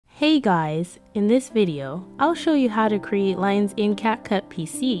Hey guys, in this video, I'll show you how to create lines in Capcut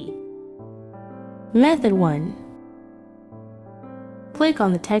PC. Method 1. Click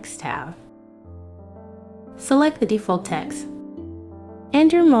on the Text tab. Select the default text.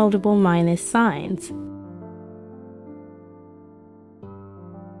 Enter multiple minus signs.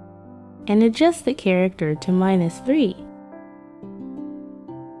 And adjust the character to -3.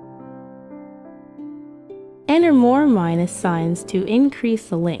 Enter more minus signs to increase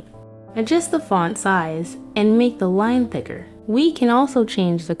the length. Adjust the font size and make the line thicker. We can also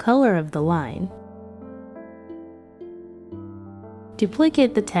change the color of the line.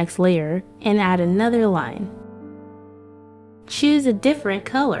 Duplicate the text layer and add another line. Choose a different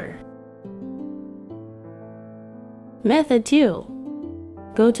color. Method 2.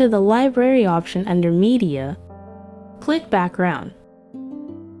 Go to the Library option under Media, click Background,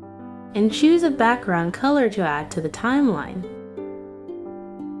 and choose a background color to add to the timeline.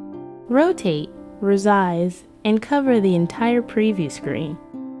 Rotate, resize, and cover the entire preview screen.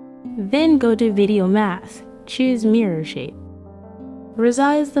 Then go to Video Mask, choose Mirror Shape.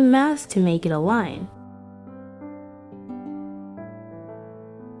 Resize the mask to make it align.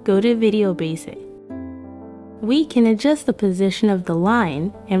 Go to Video Basic. We can adjust the position of the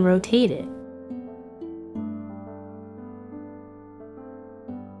line and rotate it.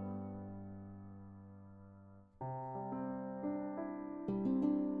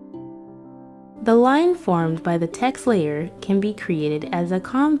 The line formed by the text layer can be created as a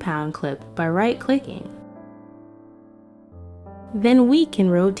compound clip by right-clicking. Then we can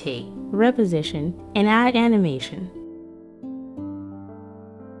rotate, reposition, and add animation.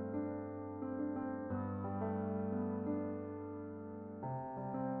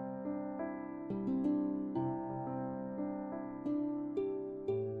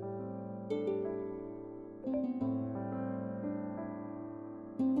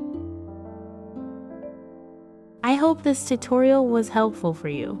 I hope this tutorial was helpful for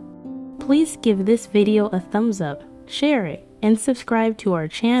you. Please give this video a thumbs up, share it, and subscribe to our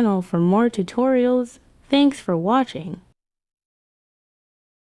channel for more tutorials. Thanks for watching.